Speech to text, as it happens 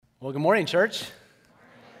Well, good morning, church.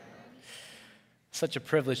 Such a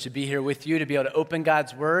privilege to be here with you, to be able to open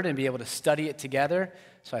God's Word and be able to study it together.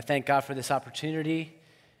 So I thank God for this opportunity.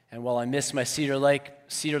 And while I miss my Cedar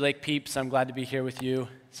Lake peeps, I'm glad to be here with you.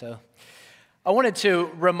 So I wanted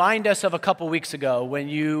to remind us of a couple weeks ago when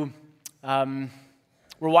you were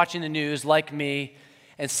watching the news, like me,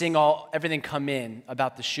 and seeing everything come in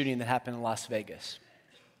about the shooting that happened in Las Vegas.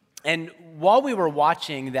 And while we were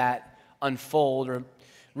watching that unfold, or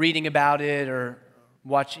reading about it, or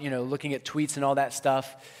looking at tweets and all that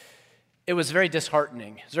stuff, it was very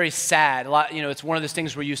disheartening. It's very sad. It's one of those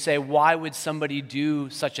things where you say, why would somebody do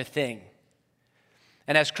such a thing?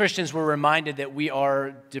 And as Christians, we're reminded that we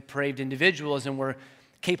are depraved individuals and we're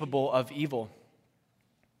capable of evil.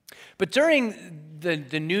 But during the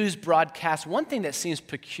news broadcast, one thing that seems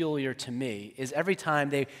peculiar to me is every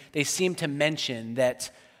time they seem to mention that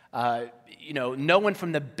no one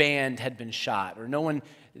from the band had been shot, or no one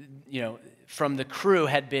from the crew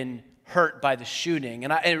had been hurt by the shooting.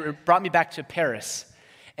 And it brought me back to Paris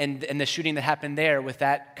and the shooting that happened there with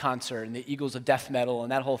that concert and the Eagles of Death Metal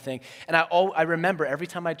and that whole thing. And I remember every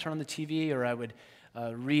time I'd turn on the TV or I would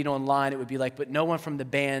read online, it would be like, but no one from the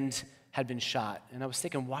band had been shot. And I was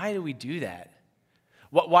thinking, why do we do that?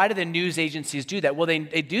 Why do the news agencies do that? Well, they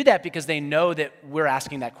do that because they know that we're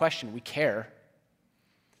asking that question. We care.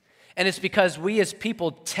 And it's because we as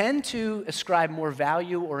people tend to ascribe more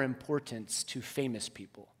value or importance to famous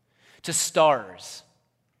people, to stars.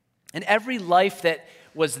 And every life that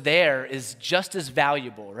was there is just as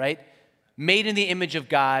valuable, right? Made in the image of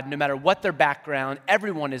God, no matter what their background,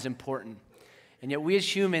 everyone is important. And yet we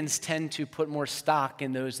as humans tend to put more stock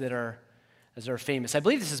in those that are famous. I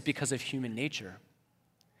believe this is because of human nature.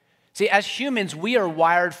 See, as humans, we are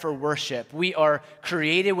wired for worship. We are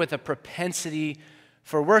created with a propensity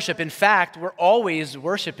for worship. In fact, we're always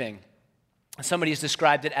worshiping. Somebody's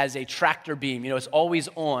described it as a tractor beam. It's always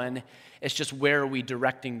on. It's just where are we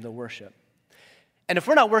directing the worship? And if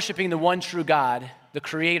we're not worshiping the one true God, the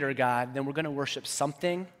Creator God, then we're going to worship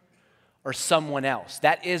something or someone else.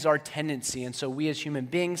 That is our tendency. And so we as human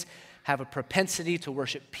beings have a propensity to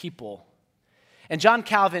worship people. And John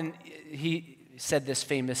Calvin, he said this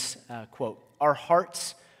famous quote, "Our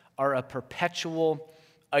hearts are a perpetual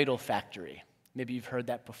idol factory." Maybe you've heard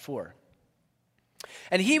that before.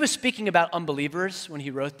 And he was speaking about unbelievers when he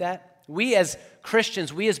wrote that. We as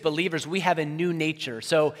Christians, we as believers, we have a new nature.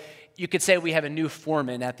 So you could say we have a new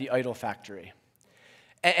foreman at the idol factory.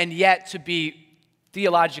 And yet, to be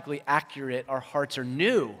theologically accurate, our hearts are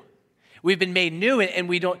new. We've been made new,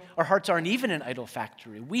 and our hearts aren't even an idol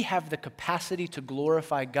factory. We have the capacity to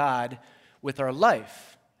glorify God with our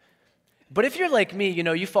life. But if you're like me,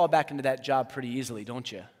 you fall back into that job pretty easily, don't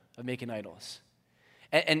you? Of making idols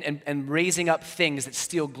and raising up things that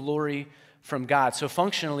steal glory from God. So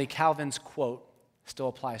functionally, Calvin's quote still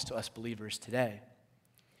applies to us believers today.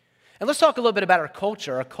 And let's talk a little bit about our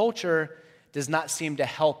culture. Our culture does not seem to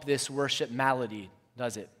help this worship malady,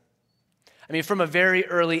 does it? I mean, from a very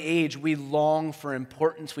early age, we long for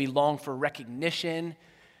importance. We long for recognition.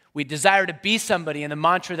 We desire to be somebody, and the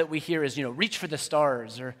mantra that we hear is, reach for the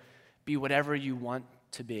stars or be whatever you want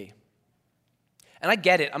to be. And I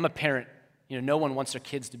get it. I'm a parent. No one wants their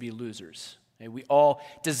kids to be losers. Okay? We all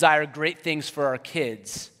desire great things for our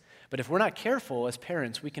kids. But if we're not careful as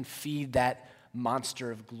parents, we can feed that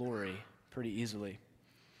monster of glory pretty easily.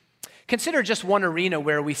 Consider just one arena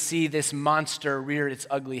where we see this monster rear its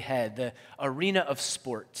ugly head, the arena of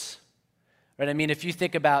sports. Right? I mean, if you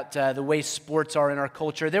think about the way sports are in our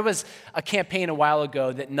culture, there was a campaign a while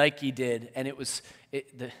ago that Nike did, and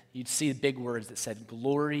you'd see big words that said,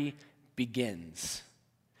 "Glory begins."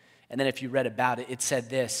 And then if you read about it, it said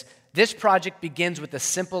this project begins with the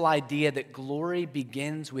simple idea that glory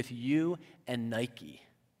begins with you and Nike.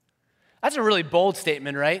 That's a really bold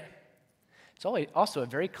statement, right? It's also a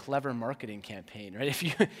very clever marketing campaign, right?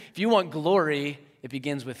 If you want glory, it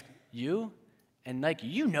begins with you and Nike.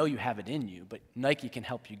 You know you have it in you, but Nike can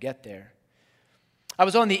help you get there. I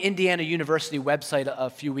was on the Indiana University website a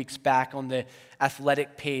few weeks back on the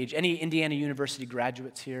athletic page. Any Indiana University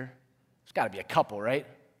graduates here? There's got to be a couple, right?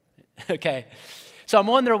 Okay. So I'm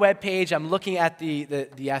on their webpage. I'm looking at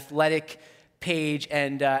the athletic page,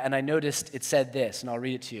 and I noticed it said this, and I'll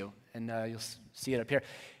read it to you, and you'll see it up here.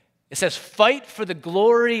 It says, "Fight for the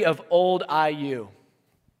glory of old IU."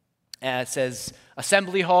 And it says,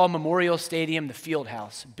 Assembly Hall, Memorial Stadium, the Field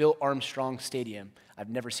House, Bill Armstrong Stadium. I've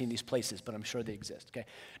never seen these places, but I'm sure they exist. Okay.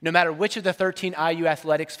 No matter which of the 13 IU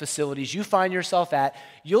athletics facilities you find yourself at,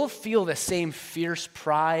 you'll feel the same fierce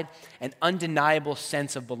pride and undeniable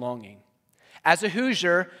sense of belonging. As a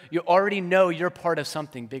Hoosier, you already know you're part of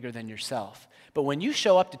something bigger than yourself. But when you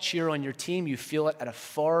show up to cheer on your team, you feel it at a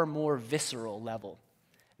far more visceral level.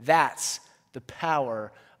 That's the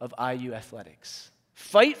power of IU athletics.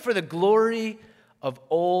 Fight for the glory of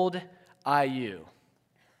old IU.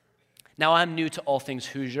 Now, I'm new to all things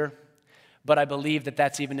Hoosier, but I believe that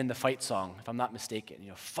that's even in the fight song, if I'm not mistaken.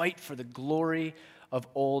 Fight for the glory of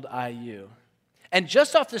old IU. And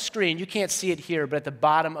just off the screen, you can't see it here, but at the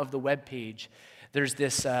bottom of the webpage, there's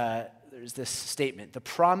this statement, the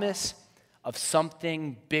promise of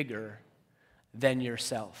something bigger than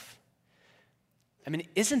yourself. I mean,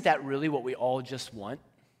 isn't that really what we all just want?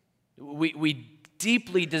 We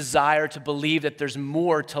deeply desire to believe that there's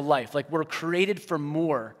more to life, like we're created for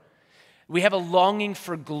more. We have a longing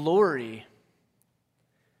for glory.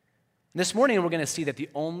 And this morning, we're going to see that the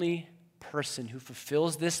only person who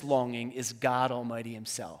fulfills this longing is God Almighty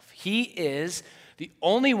himself. He is the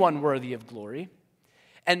only one worthy of glory.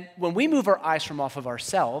 And when we move our eyes from off of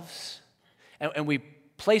ourselves and we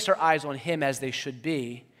place our eyes on him as they should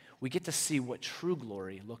be, we get to see what true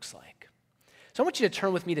glory looks like. So I want you to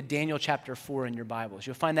turn with me to Daniel chapter 4 in your Bibles.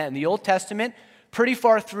 You'll find that in the Old Testament, pretty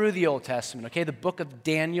far through the Old Testament, okay? The book of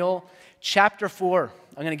Daniel, chapter 4.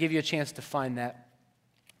 I'm going to give you a chance to find that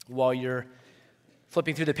while you're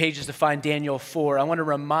flipping through the pages to find Daniel 4. I want to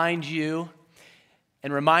remind you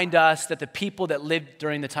and remind us that the people that lived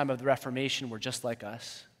during the time of the Reformation were just like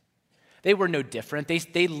us. They were no different.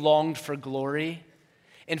 They longed for glory.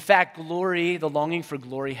 In fact, glory, the longing for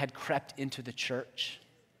glory, had crept into the church.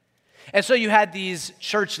 And so you had these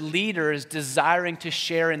church leaders desiring to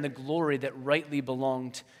share in the glory that rightly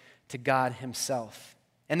belonged to God himself.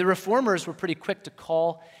 And the reformers were pretty quick to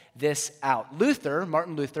call this out.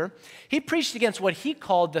 Martin Luther, he preached against what he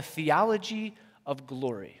called the theology of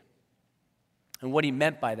glory. And what he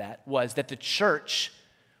meant by that was that the church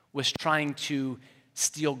was trying to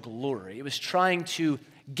steal glory. It was trying to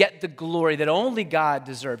get the glory that only God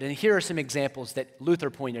deserved. And here are some examples that Luther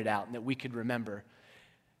pointed out and that we could remember.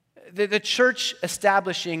 The church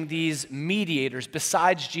establishing these mediators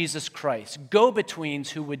besides Jesus Christ, go-betweens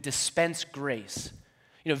who would dispense grace.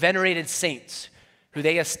 Venerated saints who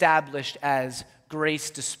they established as grace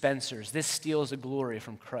dispensers. This steals the glory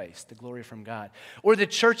from Christ, the glory from God. Or the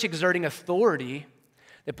church exerting authority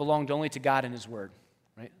that belonged only to God and his word,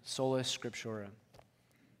 right? Sola Scriptura.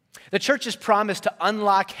 The church is promised to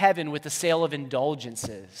unlock heaven with the sale of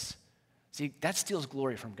indulgences. See, that steals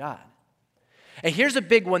glory from God. And here's a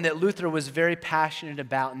big one that Luther was very passionate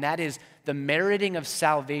about, and that is the meriting of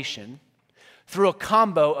salvation through a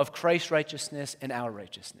combo of Christ's righteousness and our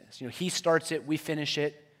righteousness. He starts it, we finish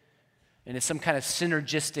it, and it's some kind of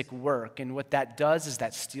synergistic work. And what that does is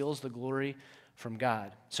that steals the glory from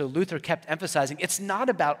God. So Luther kept emphasizing, it's not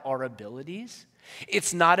about our abilities.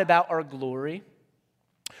 It's not about our glory.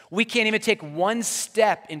 We can't even take one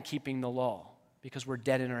step in keeping the law because we're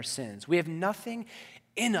dead in our sins. We have nothing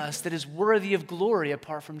in us that is worthy of glory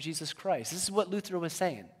apart from Jesus Christ. This is what Luther was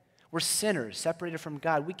saying. We're sinners separated from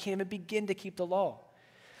God. We can't even begin to keep the law.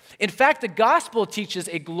 In fact, the gospel teaches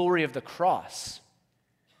a glory of the cross.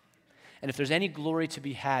 And if there's any glory to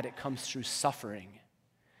be had, it comes through suffering,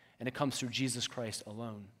 and it comes through Jesus Christ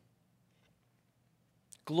alone.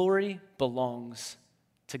 Glory belongs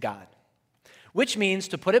to God, which means,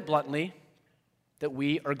 to put it bluntly, that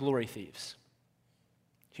we are glory thieves.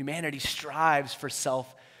 Humanity strives for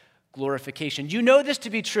self-glorification. You know this to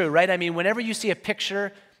be true, right? I mean, whenever you see a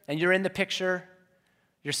picture and you're in the picture,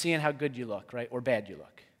 you're seeing how good you look, right? Or bad you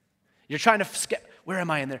look. You're trying to, where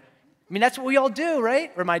am I in there? I mean, that's what we all do,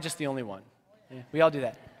 right? Or am I just the only one? Yeah, we all do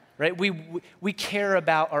that, right? We care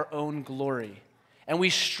about our own glory, and we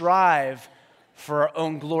strive for our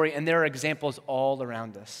own glory, and there are examples all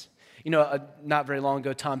around us. Not very long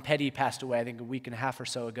ago, Tom Petty passed away, I think a week and a half or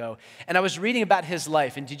so ago, and I was reading about his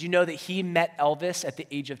life, and did you know that he met Elvis at the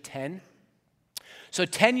age of 10? So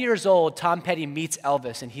 10 years old, Tom Petty meets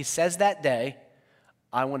Elvis, and he says that day,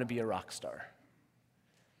 I want to be a rock star.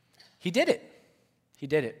 He did it. He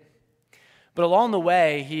did it. But along the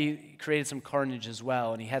way, he created some carnage as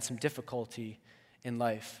well, and he had some difficulty in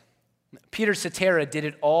life. Peter Cetera did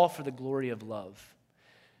it all for the glory of love,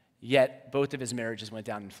 yet both of his marriages went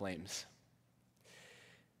down in flames.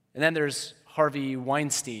 And then there's Harvey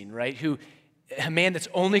Weinstein, right, a man that's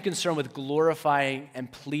only concerned with glorifying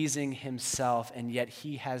and pleasing himself, and yet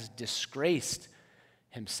he has disgraced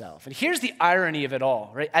himself. And here's the irony of it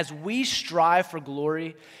all, right? As we strive for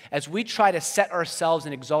glory, as we try to set ourselves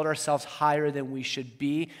and exalt ourselves higher than we should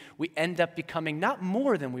be, we end up becoming not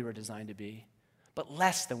more than we were designed to be, but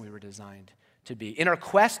less than we were designed to be. In our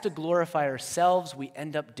quest to glorify ourselves, we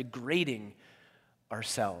end up degrading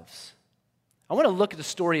ourselves. I want to look at the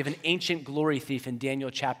story of an ancient glory thief in Daniel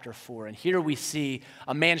chapter 4. And here we see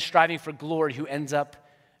a man striving for glory who ends up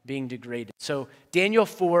being degraded. So Daniel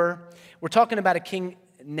 4, we're talking about a king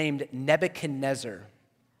named Nebuchadnezzar.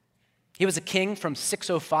 He was a king from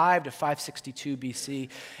 605 to 562 BC,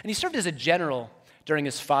 and he served as a general during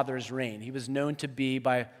his father's reign. He was known to be,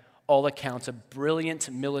 by all accounts, a brilliant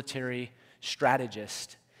military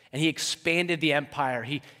strategist, and he expanded the empire.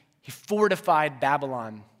 He fortified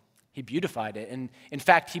Babylon. He beautified it, and in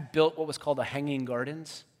fact, he built what was called the Hanging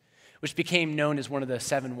Gardens, which became known as one of the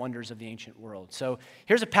 7 wonders of the ancient world. So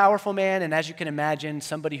here's a powerful man, and as you can imagine,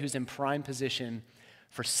 somebody who's in prime position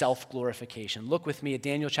for self-glorification. Look with me at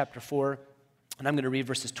Daniel chapter 4, and I'm going to read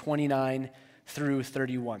verses 29 through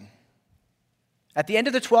 31. At the end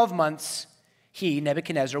of the 12 months, he,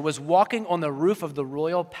 Nebuchadnezzar, was walking on the roof of the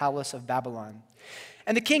royal palace of Babylon.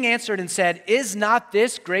 And the king answered and said, "Is not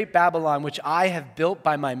this great Babylon, which I have built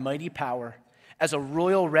by my mighty power, as a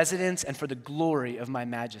royal residence and for the glory of my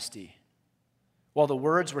majesty?" While the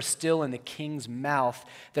words were still in the king's mouth,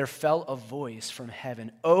 there fell a voice from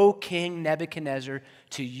heaven, "O King Nebuchadnezzar,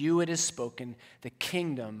 to you it is spoken, the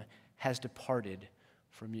kingdom has departed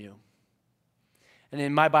from you." And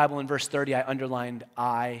in my Bible, in verse 30, I underlined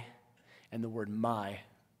 "I" and the word "my"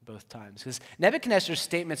 both times, because Nebuchadnezzar's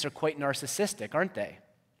statements are quite narcissistic, aren't they?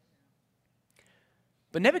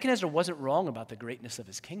 But Nebuchadnezzar wasn't wrong about the greatness of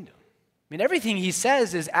his kingdom. I mean, everything he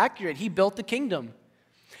says is accurate. He built the kingdom.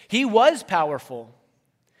 He was powerful.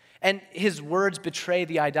 And his words betray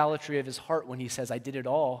the idolatry of his heart when he says, "I did it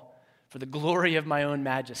all for the glory of my own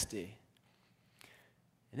majesty."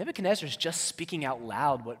 And Nebuchadnezzar is just speaking out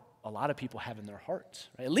loud what a lot of people have in their hearts.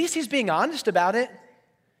 Right? At least he's being honest about it.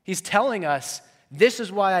 He's telling us, this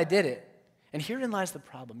is why I did it. And herein lies the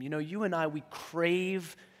problem. You know, you and I, we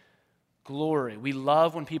crave glory. We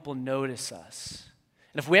love when people notice us.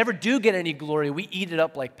 And if we ever do get any glory, we eat it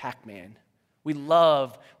up like Pac-Man. We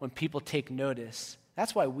love when people take notice.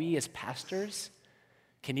 That's why we as pastors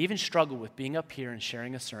can even struggle with being up here and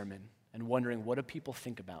sharing a sermon and wondering, what do people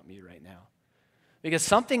think about me right now? Because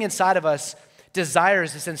something inside of us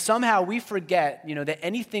desires this, and somehow we forget, that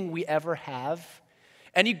anything we ever have,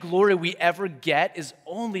 any glory we ever get, is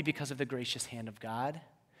only because of the gracious hand of God.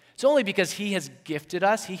 It's only because he has gifted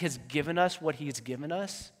us, he has given us what he has given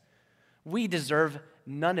us. We deserve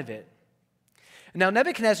none of it. Now,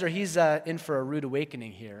 Nebuchadnezzar, he's in for a rude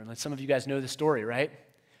awakening here. And some of you guys know the story, right?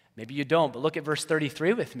 Maybe you don't, but look at verse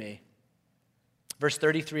 33 with me. Verse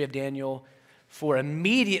 33 of Daniel 4.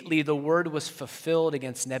 Immediately the word was fulfilled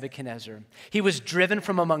against Nebuchadnezzar. He was driven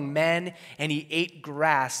from among men, and he ate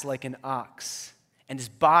grass like an ox. And his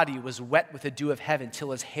body was wet with the dew of heaven,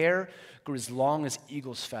 till his hair grew as long as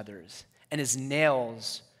eagle's feathers, and his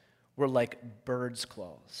nails were like bird's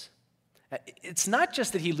claws. It's not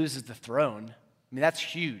just that he loses the throne. I mean, that's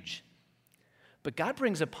huge. But God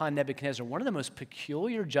brings upon Nebuchadnezzar one of the most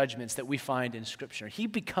peculiar judgments that we find in Scripture. He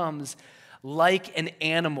becomes like an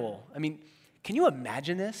animal. I mean, can you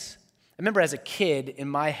imagine this? I remember as a kid, in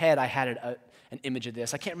my head, I had an image of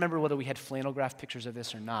this. I can't remember whether we had flannel graph pictures of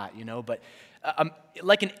this or not, but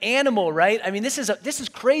like an animal, right? I mean, this is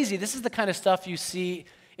crazy. This is the kind of stuff you see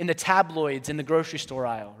in the tabloids in the grocery store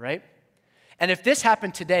aisle, right? And if this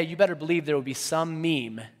happened today, you better believe there would be some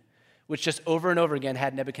meme which just over and over again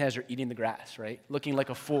had Nebuchadnezzar eating the grass, right? Looking like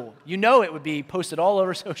a fool. It would be posted all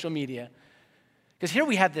over social media. Because here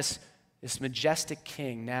we have this majestic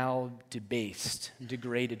king now debased,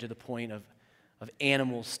 degraded to the point of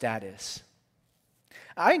animal status.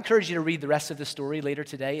 I encourage you to read the rest of the story later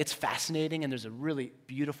today. It's fascinating, and there's a really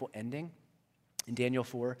beautiful ending in Daniel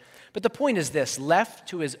 4. But the point is this: left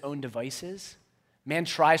to his own devices, man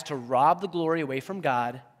tries to rob the glory away from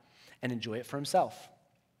God and enjoy it for himself.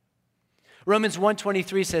 Romans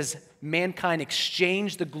 1:23 says, mankind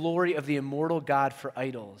exchanged the glory of the immortal God for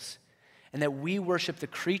idols, and that we worship the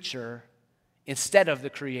creature instead of the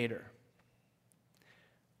Creator.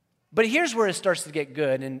 But here's where it starts to get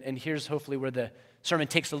good, and here's hopefully where the sermon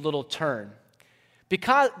takes a little turn.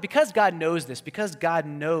 Because God knows this, because God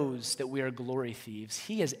knows that we are glory thieves,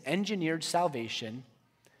 he has engineered salvation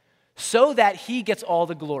so that he gets all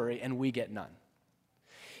the glory and we get none.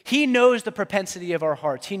 He knows the propensity of our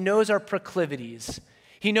hearts. He knows our proclivities.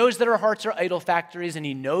 He knows that our hearts are idol factories, and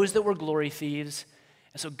he knows that we're glory thieves.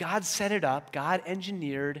 And so God set it up. God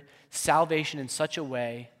engineered salvation in such a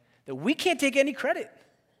way that we can't take any credit.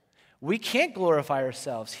 We can't glorify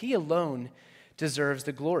ourselves. He alone deserves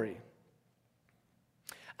the glory.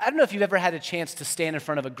 I don't know if you've ever had a chance to stand in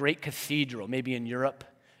front of a great cathedral, maybe in Europe.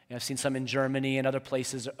 I've seen some in Germany and other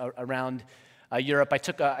places around Europe.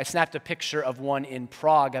 I snapped a picture of one in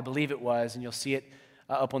Prague, I believe it was, and you'll see it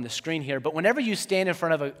up on the screen here. But whenever you stand in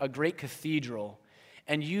front of a great cathedral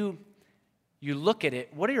and you look at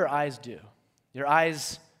it, what do your eyes do? Your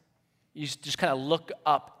eyes, you just kind of look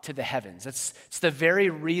up to the heavens. It's the very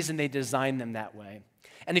reason they designed them that way.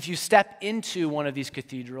 And if you step into one of these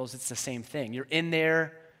cathedrals, it's the same thing. You're in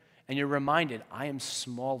there and you're reminded, I am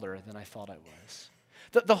smaller than I thought I was.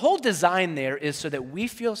 The whole design there is so that we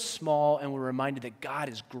feel small and we're reminded that God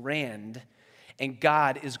is grand and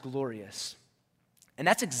God is glorious. And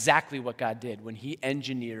that's exactly what God did when he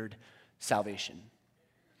engineered salvation.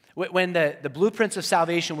 When the blueprints of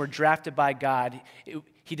salvation were drafted by God,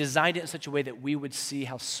 he designed it in such a way that we would see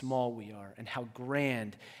how small we are and how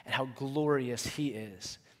grand and how glorious he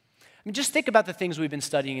is. I mean, just think about the things we've been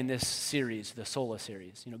studying in this series, the Sola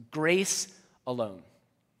series. Grace alone.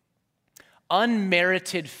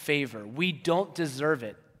 Unmerited favor. We don't deserve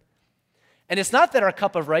it. And it's not that our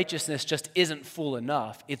cup of righteousness just isn't full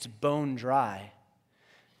enough. It's bone dry.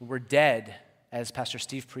 We're dead, as Pastor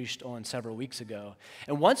Steve preached on several weeks ago.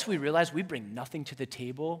 And once we realize we bring nothing to the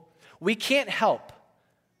table, we can't help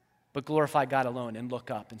but glorify God alone and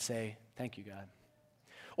look up and say, thank you, God.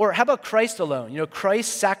 Or how about Christ alone?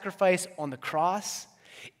 Christ's sacrifice on the cross,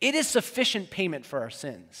 it is sufficient payment for our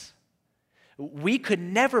sins. We could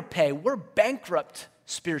never pay. We're bankrupt,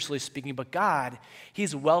 spiritually speaking, but God,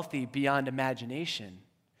 he's wealthy beyond imagination.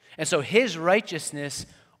 And so his righteousness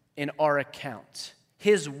in our account,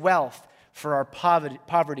 his wealth for our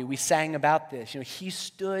poverty, we sang about this. He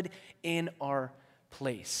stood in our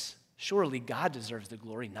place. Surely God deserves the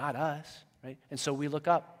glory, not us, right? And so we look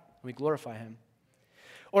up and we glorify him.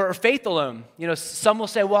 Or faith alone. Some will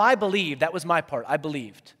say, well, I believed. That was my part. I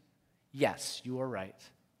believed. Yes, you are right.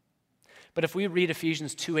 But if we read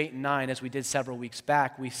Ephesians 2, 8, and 9, as we did several weeks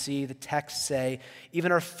back, we see the text say,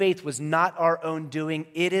 even our faith was not our own doing.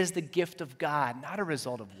 It is the gift of God, not a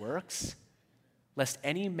result of works, lest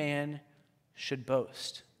any man should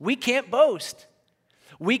boast. We can't boast.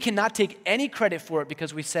 We cannot take any credit for it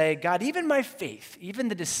because we say, God, even my faith, even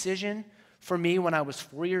the decision for me when I was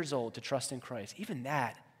 4 years old to trust in Christ, even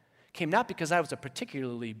that came not because I was a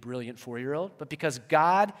particularly brilliant 4-year-old, but because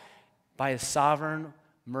God, by his sovereign,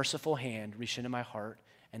 merciful hand, reached into my heart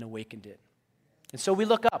and awakened it. And so we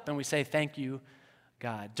look up and we say, thank you,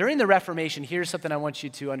 God. During the Reformation, here's something I want you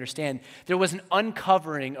to understand. There was an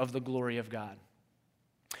uncovering of the glory of God.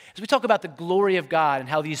 As we talk about the glory of God and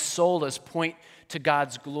how these solas point to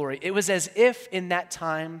God's glory, it was as if in that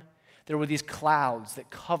time there were these clouds that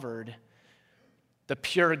covered the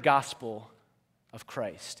pure gospel of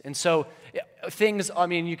Christ. And so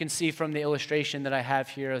you can see from the illustration that I have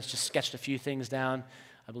here, I've just sketched a few things down.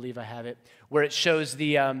 I believe I have it, where it shows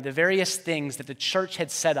the various things that the church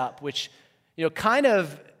had set up, which, kind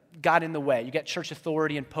of got in the way. You got church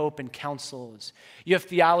authority and pope and councils. You have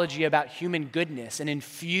theology about human goodness and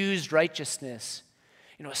infused righteousness,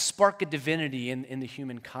 a spark of divinity in the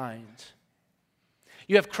human kind.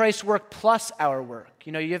 You have Christ's work plus our work.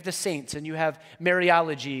 You have the saints, and you have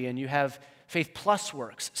Mariology, and you have faith plus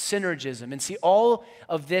works, synergism. And see, all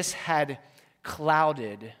of this had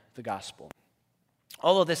clouded the gospel.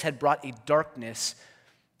 All of this had brought a darkness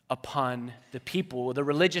upon the people. The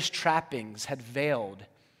religious trappings had veiled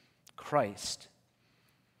Christ.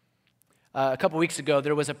 A couple weeks ago,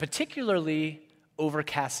 there was a particularly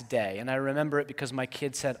overcast day, and I remember it because my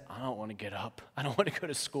kid said, I don't want to get up. I don't want to go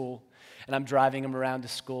to school. And I'm driving him around to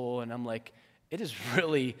school, and I'm like, it is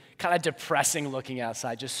really kind of depressing looking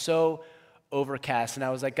outside, just so overcast. And I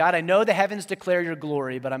was like, God, I know the heavens declare your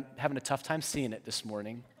glory, but I'm having a tough time seeing it this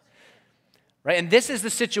morning. Right? And this is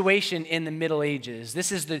the situation in the Middle Ages.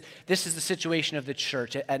 This is the situation of the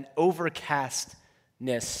church. An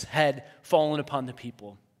overcastness had fallen upon the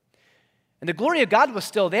people. And the glory of God was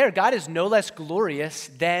still there. God is no less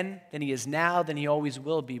glorious then than he is now, than he always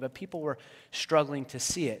will be. But people were struggling to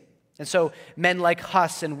see it. And so men like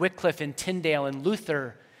Huss and Wycliffe and Tyndale and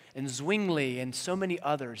Luther and Zwingli and so many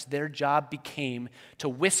others, their job became to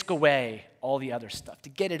whisk away all the other stuff, to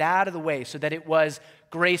get it out of the way so that it was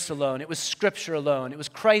grace alone, it was Scripture alone, it was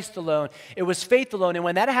Christ alone, it was faith alone. And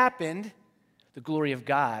when that happened, the glory of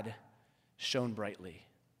God shone brightly.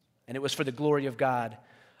 And it was for the glory of God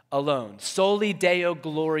alone. Soli Deo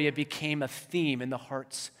Gloria became a theme in the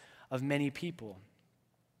hearts of many people.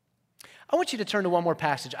 I want you to turn to one more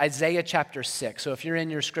passage, Isaiah chapter 6. So if you're in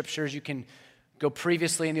your scriptures, you can go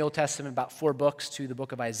previously in the Old Testament, about 4 books, to the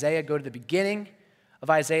book of Isaiah. Go to the beginning of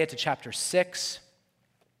Isaiah to chapter 6.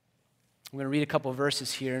 I'm going to read a couple of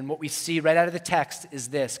verses here, and what we see right out of the text is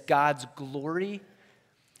this: God's glory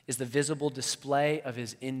is the visible display of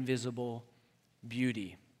his invisible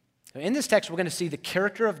beauty. So in this text, we're going to see the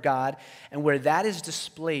character of God, and where that is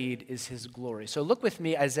displayed is his glory. So look with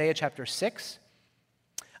me, Isaiah chapter 6.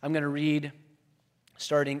 I'm going to read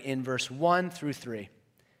starting in verse 1 through 3.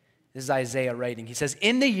 This is Isaiah writing. He says,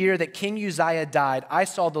 "In the year that King Uzziah died, I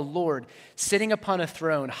saw the Lord sitting upon a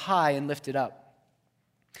throne, high and lifted up.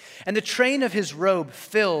 And the train of his robe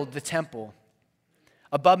filled the temple.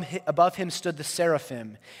 Above him stood the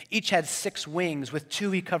seraphim. Each had 6 wings. With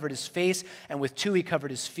 2 he covered his face, and with 2 he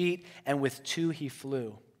covered his feet, and with 2 he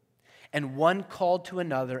flew. And one called to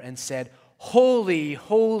another and said, 'Holy,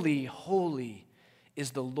 holy, holy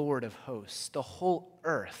is the Lord of hosts. The whole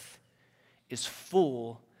earth is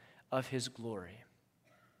full of his glory.'"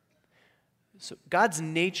 So God's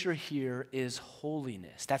nature here is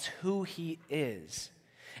holiness. That's who he is.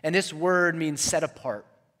 And this word means set apart,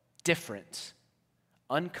 different,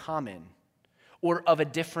 uncommon, or of a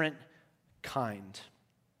different kind.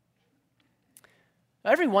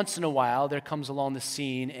 Every once in a while, there comes along the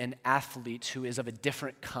scene an athlete who is of a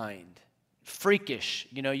different kind. Freakish,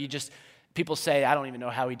 people say, I don't even know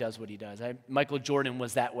how he does what he does. Michael Jordan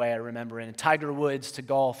was that way, I remember, and Tiger Woods to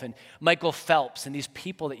golf, and Michael Phelps, and these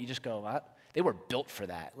people that you just go, they were built for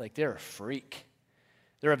that. Like, they're a freak.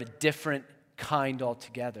 They're of a different kind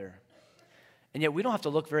altogether. And yet we don't have to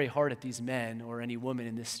look very hard at these men or any woman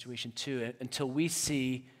in this situation too until we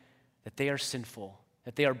see that they are sinful,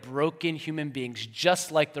 that they are broken human beings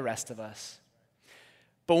just like the rest of us.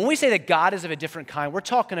 But when we say that God is of a different kind, we're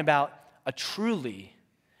talking about a truly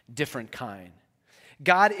different kind.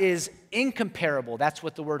 God is incomparable. That's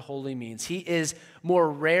what the word holy means. He is more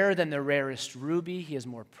rare than the rarest ruby. He is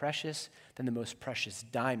more precious than the most precious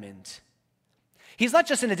diamond. He's not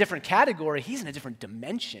just in a different category, he's in a different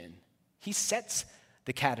dimension. He sets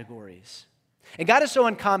the categories. And God is so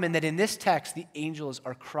uncommon that in this text, the angels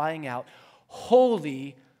are crying out,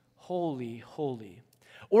 "Holy, holy, holy."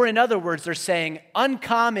 Or in other words, they're saying,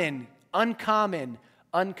 uncommon, uncommon,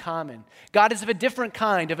 uncommon. God is of a different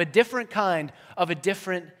kind, of a different kind, of a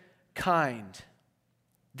different kind.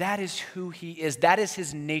 That is who he is. That is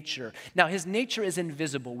his nature. Now, his nature is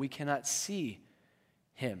invisible. We cannot see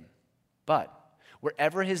him. But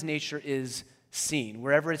wherever his nature is seen,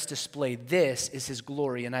 wherever it's displayed, this is his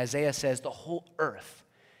glory. And Isaiah says the whole earth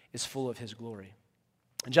is full of his glory.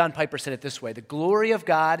 And John Piper said it this way: "The glory of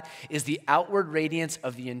God is the outward radiance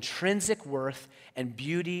of the intrinsic worth and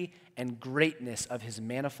beauty and greatness of his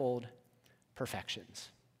manifold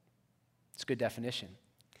perfections." It's a good definition.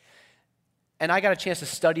 And I got a chance to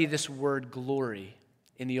study this word glory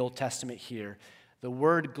in the Old Testament here. The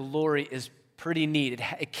word glory is pretty neat.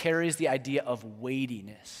 It carries the idea of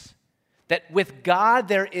weightiness. That with God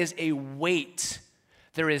there is a weight,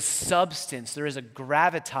 there is substance, there is a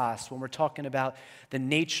gravitas when we're talking about the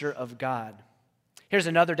nature of God. Here's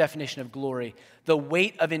another definition of glory: the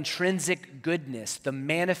weight of intrinsic goodness, the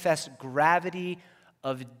manifest gravity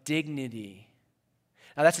of dignity.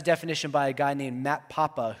 Now that's a definition by a guy named Matt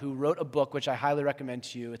Papa, who wrote a book which I highly recommend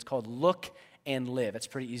to you. It's called Look and Live. It's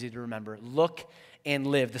pretty easy to remember. Look and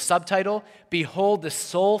Live. The subtitle: Behold the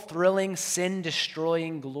soul-thrilling,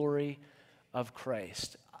 sin-destroying glory of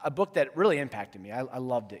Christ. A book that really impacted me. I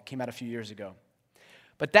loved it. Came out a few years ago.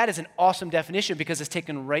 But that is an awesome definition because it's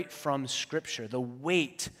taken right from Scripture. The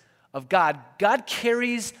weight of God. God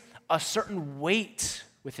carries a certain weight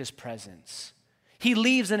with his presence. He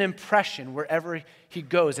leaves an impression wherever he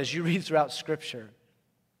goes, as you read throughout Scripture.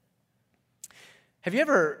 Have you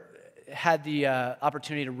ever had the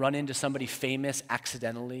opportunity to run into somebody famous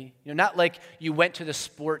accidentally? Not like you went to the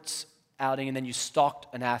sports outing and then you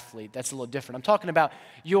stalked an athlete. That's a little different. I'm talking about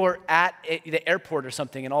you're at the airport or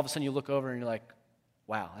something and all of a sudden you look over and you're like,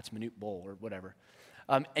 wow, that's Manute Bol or whatever.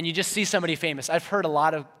 And you just see somebody famous. I've heard a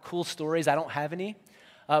lot of cool stories. I don't have any.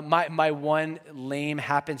 My one lame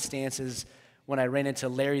happenstance is when I ran into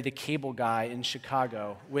Larry the Cable Guy in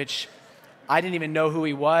Chicago, which I didn't even know who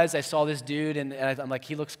he was. I saw this dude and I'm like,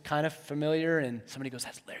 he looks kind of familiar. And somebody goes,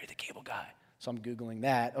 that's Larry the Cable Guy. So I'm Googling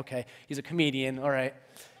that. Okay, he's a comedian. All right.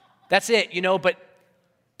 That's it,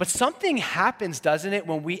 but something happens, doesn't it,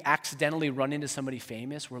 when we accidentally run into somebody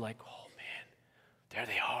famous? We're like, oh man, there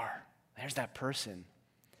they are. There's that person.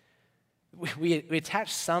 We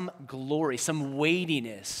attach some glory, some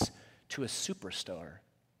weightiness to a superstar.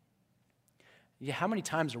 Yeah, how many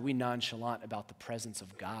times are we nonchalant about the presence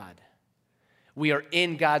of God? We are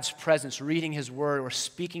in God's presence, reading his word or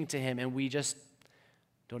speaking to him, and we just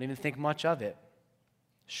don't even think much of it.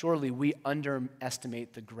 Surely we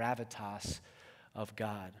underestimate the gravitas of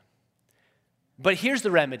God. But here's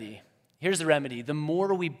the remedy. Here's the remedy. The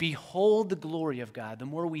more we behold the glory of God, the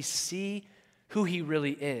more we see who he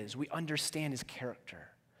really is, we understand his character.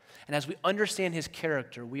 And as we understand his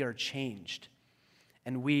character, we are changed.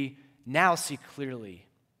 And we now see clearly.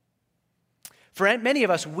 For many of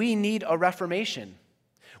us, we need a reformation.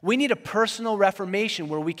 We need a personal reformation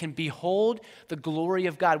where we can behold the glory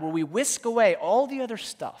of God, where we whisk away all the other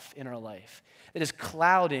stuff in our life that is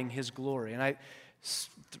clouding his glory. And I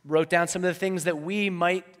wrote down some of the things that we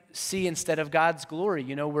might see instead of God's glory.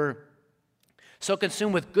 You know, we're so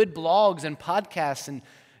consumed with good blogs and podcasts and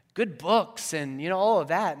good books and, all of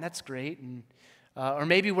that, and that's great. And or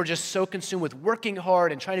maybe we're just so consumed with working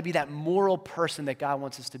hard and trying to be that moral person that God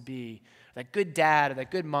wants us to be, that good dad or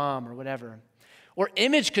that good mom or whatever. Or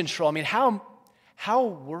image control. I mean, how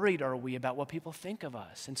worried are we about what people think of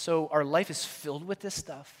us? And so our life is filled with this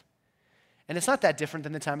stuff. And it's not that different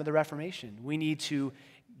than the time of the Reformation. We need to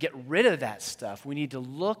get rid of that stuff. We need to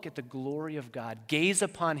look at the glory of God, gaze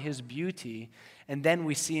upon his beauty, and then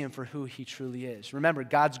we see him for who he truly is. Remember,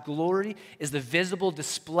 God's glory is the visible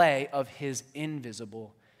display of his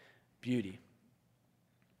invisible beauty.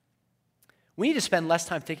 We need to spend less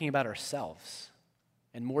time thinking about ourselves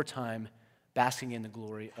and more time basking in the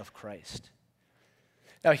glory of Christ.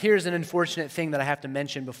 Now, here's an unfortunate thing that I have to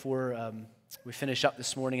mention before we finish up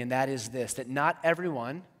this morning, and that is this, that not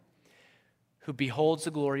everyone who beholds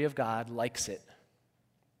the glory of God likes it.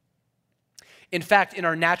 In fact, in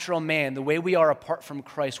our natural man, the way we are apart from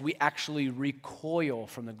Christ, we actually recoil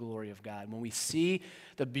from the glory of God. When we see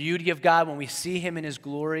the beauty of God, when we see him in his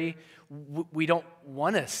glory, we don't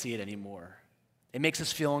want to see it anymore. It makes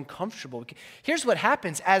us feel uncomfortable. Here's what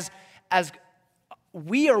happens as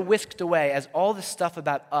we are whisked away, as all the stuff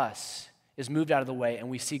about us is moved out of the way and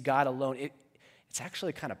we see God alone, it's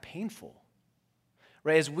actually kind of painful.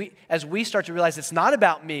 Right? As we start to realize it's not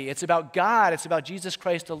about me, it's about God, it's about Jesus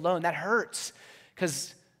Christ alone, that hurts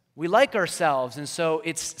because we like ourselves, and so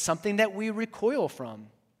it's something that we recoil from.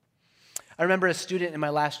 I remember a student in my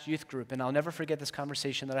last youth group, and I'll never forget this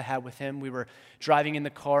conversation that I had with him. We were driving in the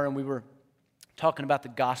car, and we were talking about the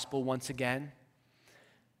gospel once again.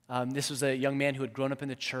 This was a young man who had grown up in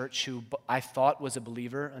the church who I thought was a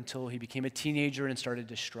believer until he became a teenager and started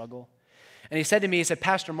to struggle. And he said to me, he said,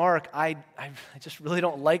 Pastor Mark, I just really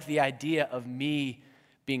don't like the idea of me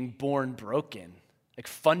being born broken, like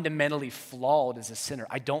fundamentally flawed as a sinner.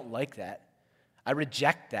 I don't like that. I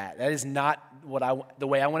reject that. That is not the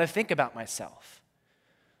way I want to think about myself.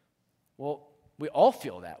 Well, we all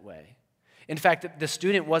feel that way. In fact, the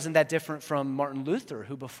student wasn't that different from Martin Luther,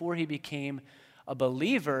 who before he became a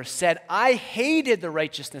believer said, I hated the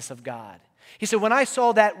righteousness of God. He said, when I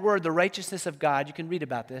saw that word, the righteousness of God, you can read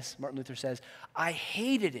about this, Martin Luther says, I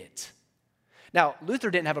hated it. Now, Luther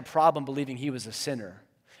didn't have a problem believing he was a sinner.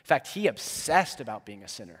 In fact, he obsessed about being a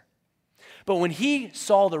sinner. But when he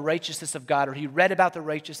saw the righteousness of God, or he read about the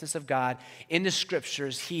righteousness of God in the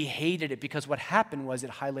scriptures, he hated it because what happened was it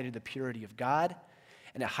highlighted the purity of God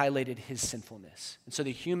and it highlighted his sinfulness. And so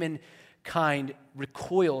the human kind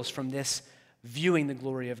recoils from this viewing the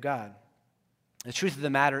glory of God. The truth of the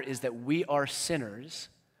matter is that we are sinners,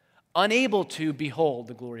 unable to behold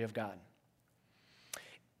the glory of God.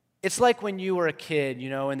 It's like when you were a kid,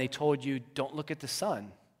 and they told you, don't look at the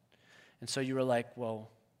sun. And so you were like, well,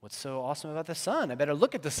 what's so awesome about the sun? I better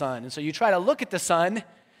look at the sun. And so you try to look at the sun,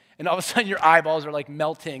 and all of a sudden your eyeballs are like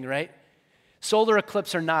melting, right? Solar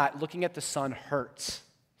eclipse or not, looking at the sun hurts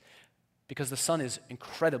because the sun is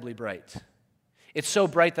incredibly bright. It's so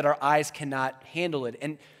bright that our eyes cannot handle it.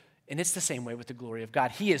 And it's the same way with the glory of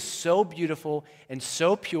God. He is so beautiful and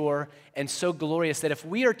so pure and so glorious that if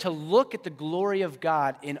we are to look at the glory of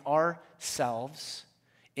God in ourselves,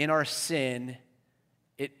 in our sin,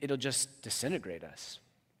 it'll just disintegrate us.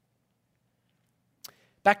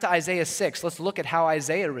 Back to Isaiah 6, let's look at how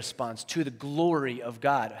Isaiah responds to the glory of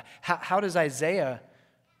God. How does Isaiah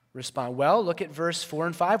respond? Well, look at verse 4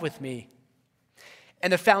 and 5 with me.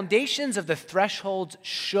 And the foundations of the thresholds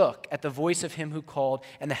shook at the voice of him who called,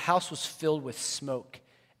 and the house was filled with smoke.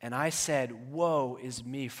 And I said, woe is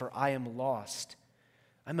me, for I am lost.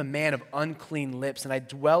 I'm a man of unclean lips, and I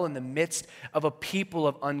dwell in the midst of a people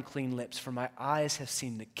of unclean lips, for my eyes have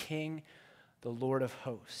seen the King, the Lord of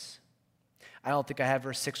hosts. I don't think I have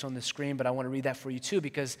verse 6 on the screen, but I want to read that for you too,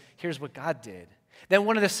 because here's what God did. Then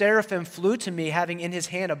one of the seraphim flew to me, having in his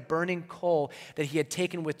hand a burning coal that he had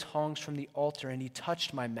taken with tongs from the altar, and he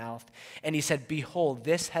touched my mouth. And he said, behold,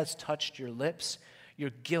 this has touched your lips.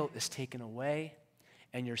 Your guilt is taken away,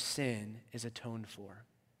 and your sin is atoned for.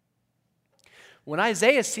 When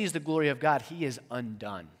Isaiah sees the glory of God, he is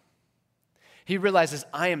undone. He realizes,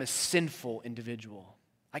 I am a sinful individual.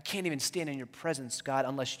 I can't even stand in your presence, God,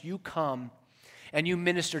 unless you come and you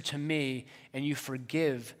minister to me and you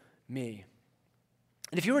forgive me.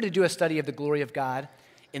 And if you were to do a study of the glory of God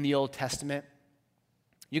in the Old Testament,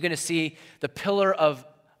 you're going to see the pillar of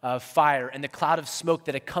fire and the cloud of smoke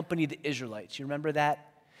that accompanied the Israelites. You remember that?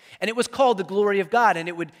 And it was called the glory of God, and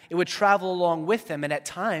it would travel along with them, and at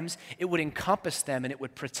times it would encompass them and it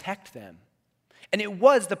would protect them. And it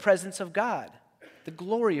was the presence of God, the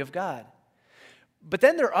glory of God. But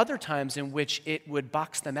then there are other times in which it would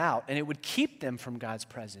box them out, and it would keep them from God's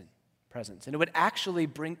presence, and it would actually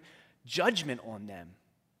bring judgment on them.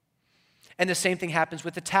 And the same thing happens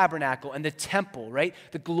with the tabernacle and the temple, right?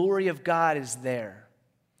 The glory of God is there.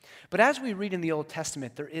 But as we read in the Old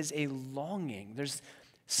Testament, there is a longing. There's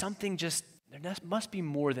something there must be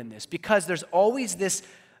more than this, because there's always this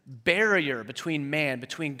barrier between man,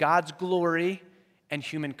 between God's glory and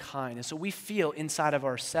humankind. And so we feel inside of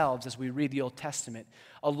ourselves as we read the Old Testament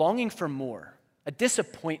a longing for more, a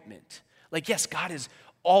disappointment. Like, yes, God is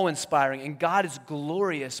awe-inspiring and God is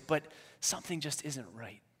glorious, but something just isn't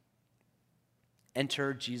right.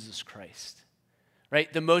 Enter Jesus Christ,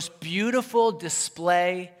 right? The most beautiful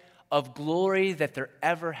display of glory that there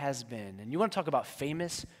ever has been. And you want to talk about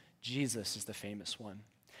famous? Jesus is the famous one.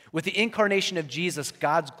 With the incarnation of Jesus,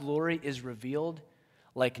 God's glory is revealed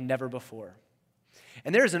like never before.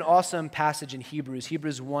 And there's an awesome passage in Hebrews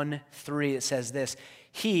 1:3. It says this: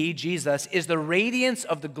 He, Jesus, is the radiance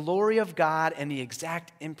of the glory of God and the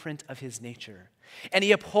exact imprint of his nature. And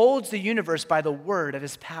he upholds the universe by the word of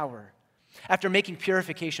his power. After making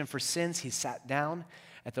purification for sins, he sat down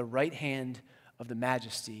at the right hand of the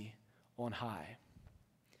majesty on high.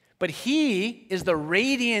 But he is the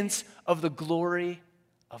radiance of the glory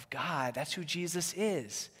of God. That's who Jesus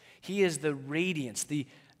is. He is the radiance, the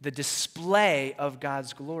display of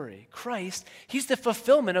God's glory. Christ, he's the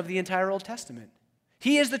fulfillment of the entire Old Testament.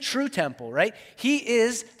 He is the true temple, right? He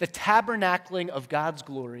is the tabernacling of God's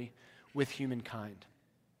glory with humankind.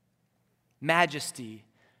 Majesty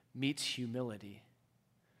meets humility.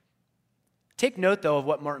 Take note, though, of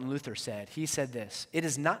what Martin Luther said. He said this: It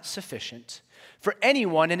is not sufficient for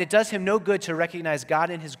anyone, and it does him no good to recognize God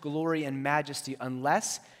in his glory and majesty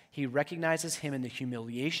unless he recognizes him in the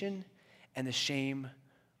humiliation and the shame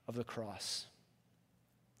of the cross.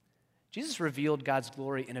 Jesus revealed God's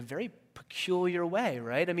glory in a very peculiar way,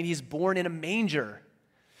 right? I mean, he's born in a manger.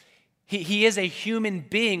 He is a human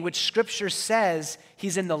being, which Scripture says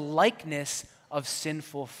he's in the likeness of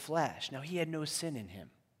sinful flesh. Now, he had no sin in him,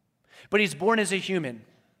 but he's born as a human,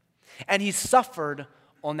 and he suffered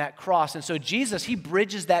on that cross. And so Jesus, he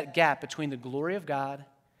bridges that gap between the glory of God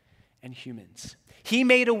and humans. He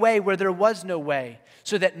made a way where there was no way,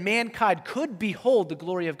 so that mankind could behold the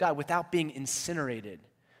glory of God without being incinerated.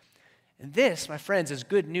 And this, my friends, is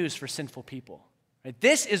good news for sinful people. Right?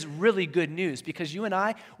 This is really good news, because you and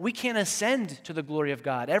I, we can't ascend to the glory of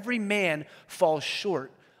God. Every man falls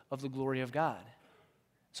short of the glory of God.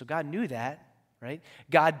 So God knew that, right?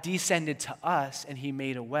 God descended to us, and he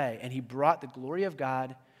made a way, and he brought the glory of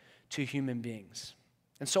God to human beings.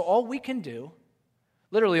 And so all we can do,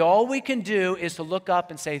 literally all we can do, is to look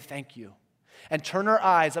up and say thank you, and turn our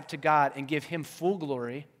eyes up to God and give him full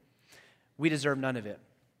glory. We deserve none of it.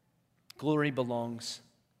 Glory belongs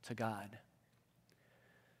to God.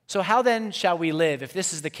 So how then shall we live if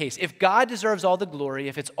this is the case? If God deserves all the glory,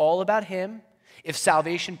 if it's all about him, if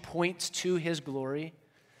salvation points to his glory,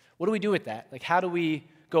 what do we do with that? Like, how do we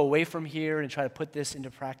go away from here and try to put this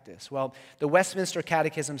into practice? Well, the Westminster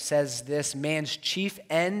Catechism says this: man's chief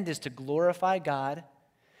end is to glorify God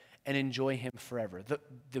and enjoy him forever.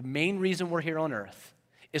 The main reason we're here on earth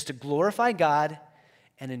is to glorify God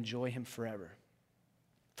and enjoy him forever.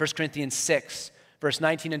 1 Corinthians 6, verse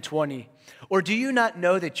 19 and 20. Or do you not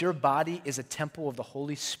know that your body is a temple of the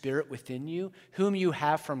Holy Spirit within you, whom you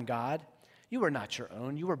have from God? You are not your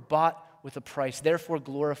own. You were bought with a price. Therefore,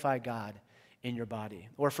 glorify God in your body.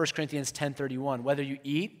 Or 1 Corinthians 10:31. Whether you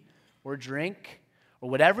eat or drink or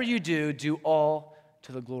whatever you do, do all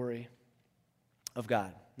to the glory of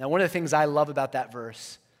God. Now, one of the things I love about that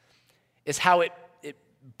verse is how it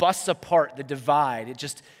busts apart the divide. It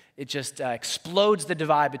just explodes the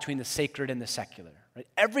divide between the sacred and the secular. Right?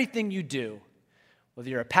 Everything you do, whether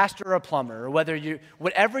you're a pastor or a plumber, or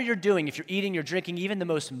whatever you're doing, if you're eating, you're drinking, even the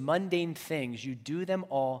most mundane things, you do them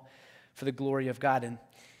all for the glory of God. And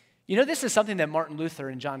you know, this is something that Martin Luther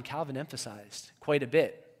and John Calvin emphasized quite a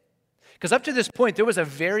bit. Because up to this point, there was a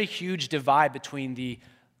very huge divide between the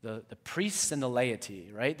priests and the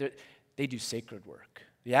laity, right? They do sacred work.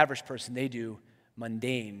 The average person, they do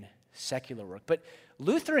mundane, secular work. But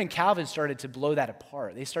Luther and Calvin started to blow that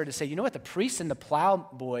apart. They started to say, you know what, the priest and the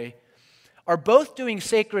plowboy are both doing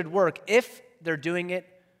sacred work if they're doing it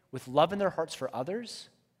with love in their hearts for others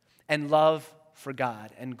and love for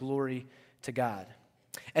God and glory to God.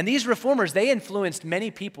 And these reformers, they influenced many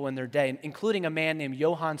people in their day, including a man named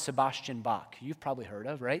Johann Sebastian Bach, you've probably heard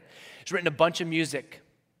of, right? He's written a bunch of music,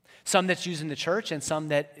 some that's used in the church and some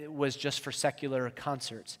that was just for secular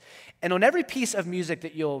concerts. And on every piece of music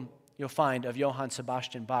that you'll find of Johann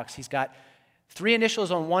Sebastian Bach, he's got 3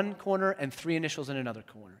 initials on one corner and 3 initials in another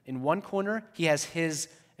corner. In one corner, he has his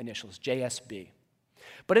initials, JSB.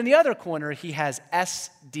 But in the other corner, he has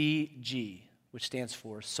SDG, which stands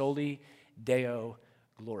for Soli Deo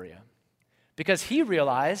Gloria. Because he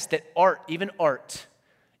realized that art, even art,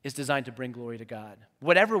 is designed to bring glory to God.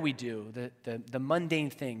 Whatever we do, the mundane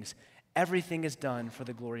things, everything is done for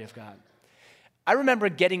the glory of God. I remember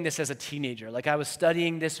getting this as a teenager. Like I was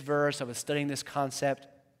studying this verse, I was studying this concept.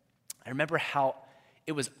 I remember how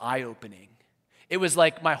it was eye-opening. It was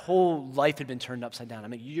like my whole life had been turned upside down. I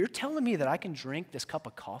mean, you're telling me that I can drink this cup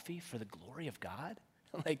of coffee for the glory of God?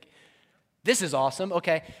 Like, this is awesome.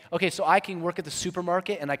 Okay, so I can work at the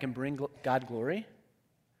supermarket and I can bring God glory.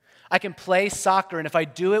 I can play soccer, and if I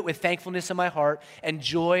do it with thankfulness in my heart and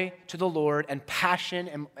joy to the Lord and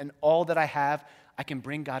passion and all that I have, I can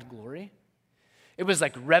bring God glory. It was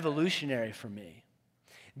like revolutionary for me.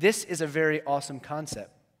 This is a very awesome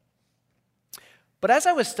concept. But as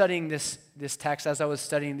I was studying this text, as I was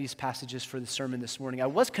studying these passages for the sermon this morning, I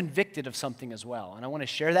was convicted of something as well. And I want to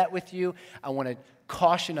share that with you. I want to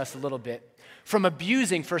caution us a little bit from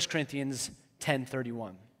abusing 1 Corinthians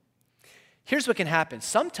 10:31. Here's what can happen.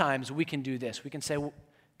 Sometimes we can do this. We can say, well,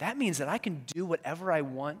 that means that I can do whatever I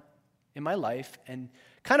want in my life and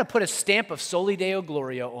kind of put a stamp of Soli Deo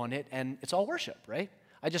Gloria on it, and it's all worship, right?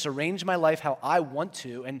 I just arrange my life how I want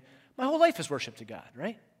to, and my whole life is worship to God,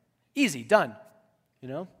 right? Easy, done. You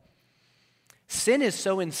know? Sin is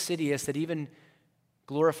so insidious that even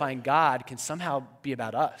glorifying God can somehow be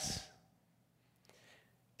about us.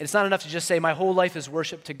 It's not enough to just say, my whole life is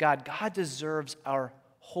worship to God. God deserves our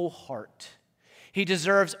whole heart. He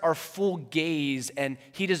deserves our full gaze, and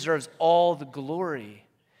he deserves all the glory.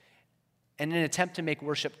 And in an attempt to make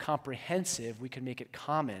worship comprehensive, we could make it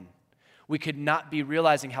common. We could not be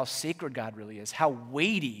realizing how sacred God really is, how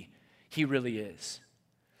weighty he really is,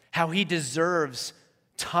 how he deserves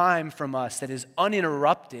time from us that is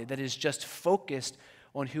uninterrupted, that is just focused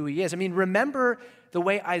on who he is. I mean, remember the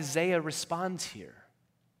way Isaiah responds here.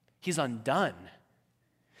 He's undone.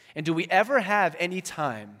 And do we ever have any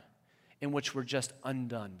time in which we're just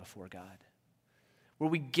undone before God? Where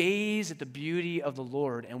we gaze at the beauty of the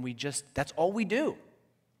Lord and that's all we do.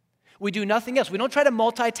 We do nothing else. We don't try to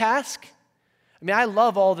multitask. I mean, I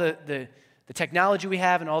love all the technology we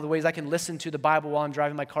have and all the ways I can listen to the Bible while I'm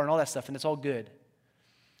driving my car and all that stuff, and it's all good.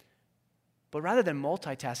 But rather than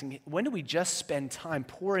multitasking, when do we just spend time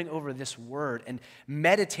poring over this word and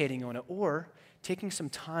meditating on it, or taking some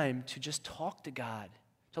time to just talk to God,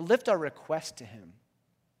 to lift our request to him?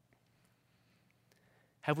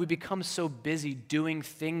 Have we become so busy doing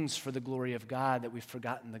things for the glory of God that we've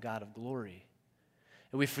forgotten the God of glory?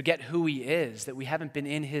 And we forget who he is, that we haven't been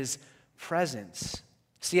in his presence?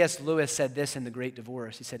 C.S. Lewis said this in The Great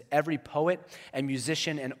Divorce. He said, every poet and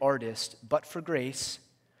musician and artist, but for grace,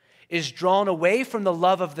 is drawn away from the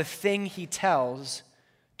love of the thing he tells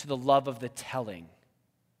to the love of the telling.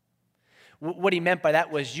 What he meant by that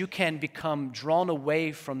was you can become drawn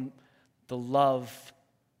away from the love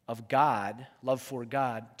of God, love for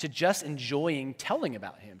God, to just enjoying telling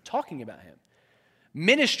about him, talking about him.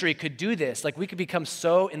 Ministry could do this. Like we could become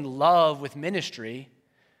so in love with ministry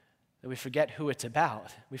that we forget who it's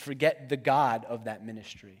about. We forget the God of that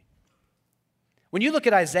ministry. When you look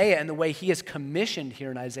at Isaiah and the way he is commissioned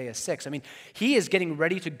here in Isaiah 6, I mean, he is getting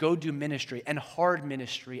ready to go do ministry, and hard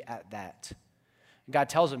ministry at that. And God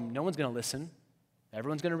tells him, no one's going to listen.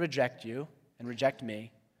 Everyone's going to reject you and reject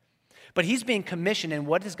me. But he's being commissioned, and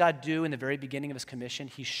what does God do in the very beginning of his commission?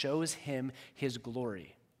 He shows him his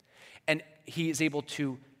glory. And he is able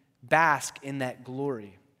to bask in that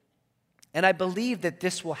glory. And I believe that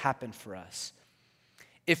this will happen for us.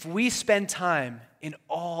 If we spend time in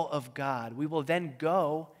awe of God, we will then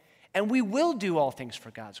go and we will do all things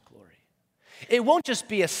for God's glory. It won't just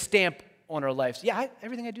be a stamp on our lives. Yeah,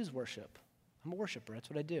 everything I do is worship. I'm a worshiper. That's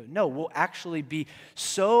what I do. No, we'll actually be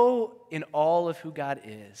so in awe of who God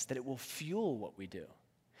is that it will fuel what we do.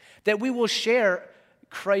 That we will share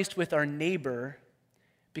Christ with our neighbor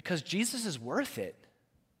because Jesus is worth it.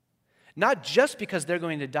 Not just because they're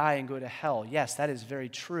going to die and go to hell. Yes, that is very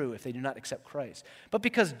true if they do not accept Christ. But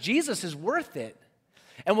because Jesus is worth it.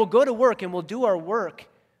 And we'll go to work and we'll do our work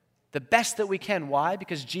the best that we can. Why?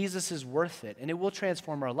 Because Jesus is worth it, and it will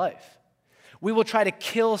transform our life. We will try to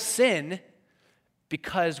kill sin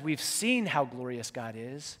because we've seen how glorious God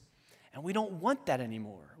is, And we don't want that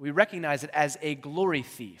anymore. We recognize it as a glory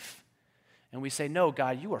thief. And we say, no,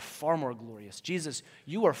 God, you are far more glorious. Jesus,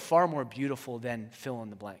 you are far more beautiful than fill in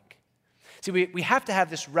the blank. See, we have to have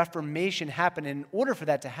this reformation happen. And in order for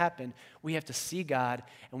that to happen, we have to see God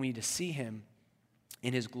and we need to see him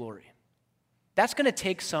in his glory. That's going to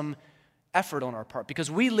take some effort on our part because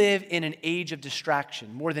we live in an age of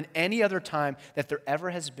distraction more than any other time that there ever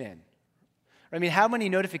has been. I mean, how many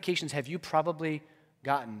notifications have you probably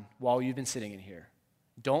gotten while you've been sitting in here?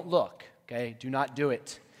 Don't look, okay? Do not do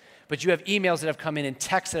it. But you have emails that have come in and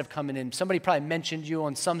texts that have come in and somebody probably mentioned you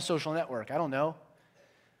on some social network. I don't know.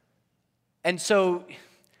 And so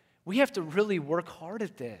we have to really work hard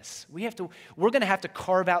at this. We're going to have to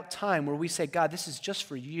carve out time where we say, God, this is just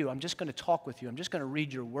for you. I'm just going to talk with you. I'm just going to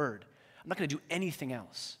read your word. I'm not going to do anything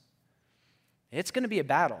else. It's going to be a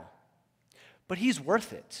battle, but he's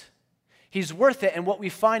worth it. He's worth it, and what we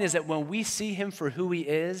find is that when we see him for who he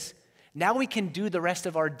is, now we can do the rest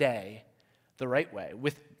of our day the right way,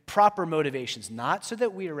 with proper motivations, not so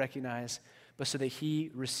that we are recognized, but so that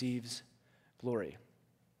he receives glory.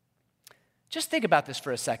 Just think about this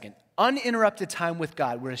for a second. Uninterrupted time with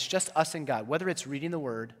God, where it's just us and God, whether it's reading the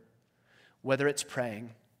word, whether it's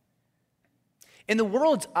praying. In the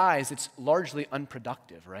world's eyes, it's largely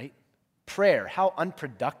unproductive, right? Prayer, how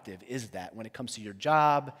unproductive is that when it comes to your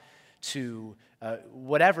job, to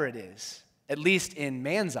whatever it is, at least in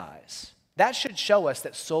man's eyes? That should show us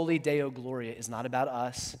that Soli Deo Gloria is not about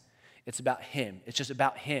us, it's about him. It's just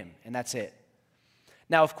about him, and that's it.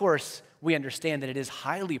 Now, of course, we understand that it is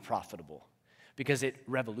highly profitable because it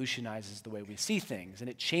revolutionizes the way we see things, and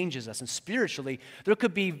it changes us. And spiritually, there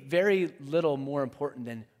could be very little more important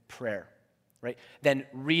than prayer, right? Than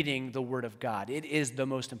reading the Word of God. It is the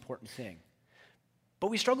most important thing. But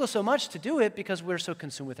we struggle so much to do it because we're so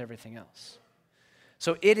consumed with everything else.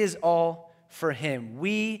 So it is all for him.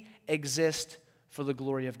 We exist for the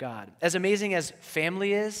glory of God. As amazing as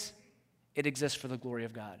family is, it exists for the glory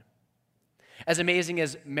of God. As amazing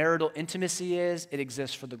as marital intimacy is, it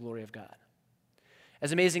exists for the glory of God.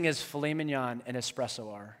 As amazing as filet mignon and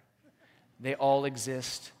espresso are, they all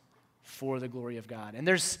exist for the glory of God. And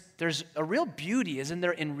there's a real beauty, isn't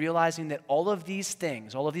there, in realizing that all of these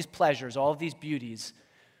things, all of these pleasures, all of these beauties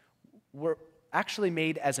were actually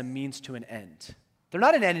made as a means to an end. They're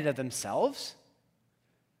not an end in themselves.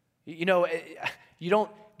 You know, you don't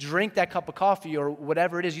drink that cup of coffee or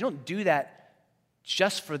whatever it is. You don't do that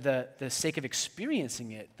just for the sake of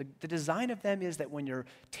experiencing it. The design of them is that when your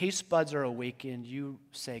taste buds are awakened, you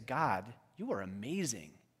say, God, you are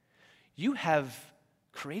amazing. You have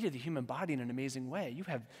created the human body in an amazing way. You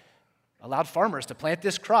have allowed farmers to plant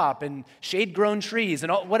this crop and shade-grown trees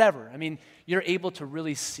and all, whatever. I mean, you're able to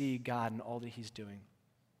really see God and all that he's doing.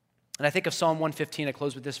 And I think of Psalm 115. I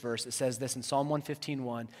close with this verse. It says this in Psalm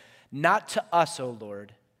 115:1, not to us, O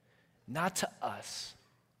Lord, not to us,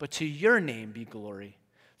 but to your name be glory,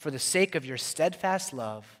 for the sake of your steadfast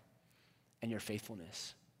love and your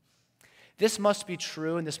faithfulness. This must be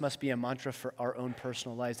true, and this must be a mantra for our own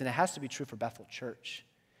personal lives, and it has to be true for Bethel Church.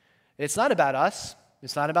 It's not about us.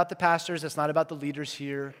 It's not about the pastors. It's not about the leaders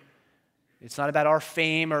here. It's not about our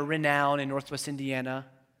fame or renown in Northwest Indiana.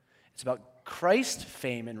 It's about Christ's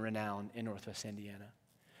fame and renown in Northwest Indiana.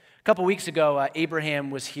 A couple weeks ago, Abraham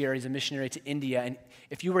was here. He's a missionary to India, and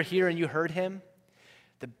if you were here and you heard him,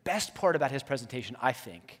 the best part about his presentation, I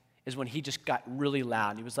think, is when he just got really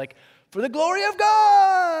loud. He was like, for the glory of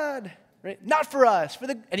God! Right? Not for us,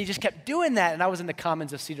 and he just kept doing that. And I was in the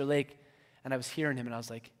commons of Cedar Lake, and I was hearing him, and I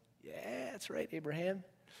was like, yeah, that's right, Abraham.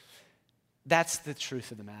 That's the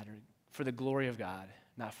truth of the matter. For the glory of God,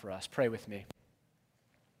 not for us. Pray with me.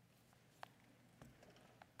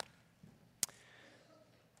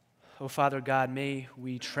 Oh, Father God, may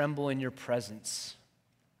we tremble in your presence.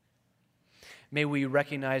 May we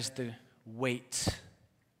recognize the weight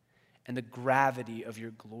and the gravity of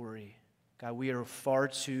your glory. God, we are far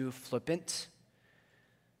too flippant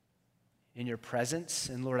in your presence.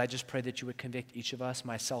 And Lord, I just pray that you would convict each of us,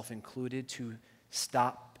 myself included, to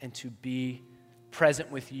stop and to be present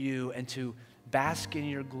with you and to bask in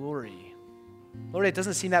your glory. Lord, it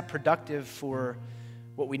doesn't seem that productive for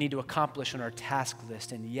what we need to accomplish on our task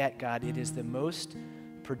list. And yet, God, it is the most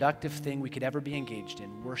productive thing we could ever be engaged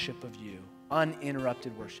in, worship of you,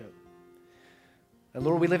 uninterrupted worship. And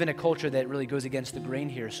Lord, we live in a culture that really goes against the grain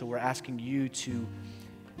here, so we're asking you to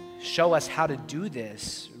show us how to do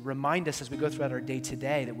this. Remind us as we go throughout our day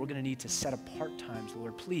today that we're going to need to set apart times,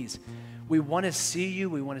 Lord. Please, we want to see you.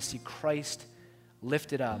 We want to see Christ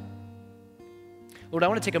lifted up. Lord, I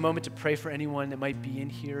want to take a moment to pray for anyone that might be in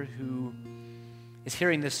here who is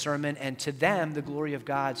hearing this sermon, and to them, the glory of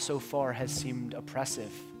God so far has seemed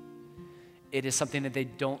oppressive. it is something that they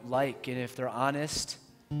don't like. And if they're honest,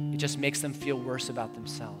 it just makes them feel worse about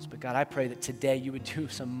themselves. But God, I pray that today you would do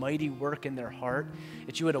some mighty work in their heart,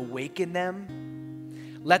 that you would awaken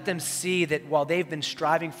them. Let them see that while they've been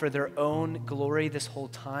striving for their own glory this whole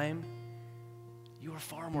time, you are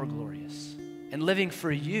far more glorious. And living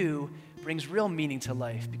for you brings real meaning to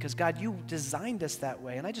life because, God, you designed us that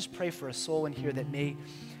way. And I just pray for a soul in here that may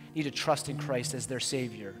need to trust in Christ as their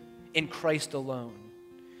Savior, in Christ alone.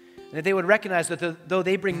 And that they would recognize that though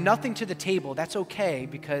they bring nothing to the table, that's okay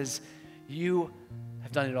because you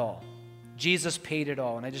have done it all. Jesus paid it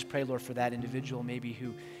all. And I just pray, Lord, for that individual maybe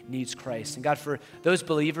who needs Christ. And God, for those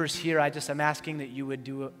believers here, I'm asking that you would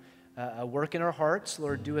do a work in our hearts.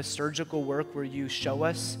 Lord, do a surgical work where you show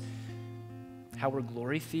us how we're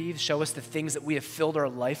glory thieves. Show us the things that we have filled our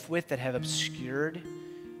life with that have obscured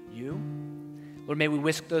you. Lord, may we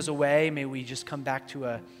whisk those away. May we just come back to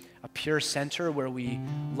a pure center where we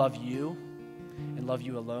love you and love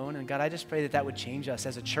you alone. And God, I just pray that that would change us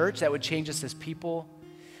as a church, that would change us as people,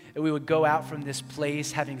 that we would go out from this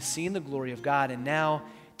place having seen the glory of God and now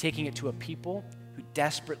taking it to a people who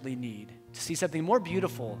desperately need to see something more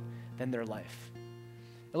beautiful than their life.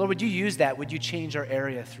 And Lord, would you use that? Would you change our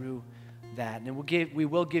area through that? And we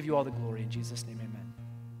will give you all the glory in Jesus' name, amen.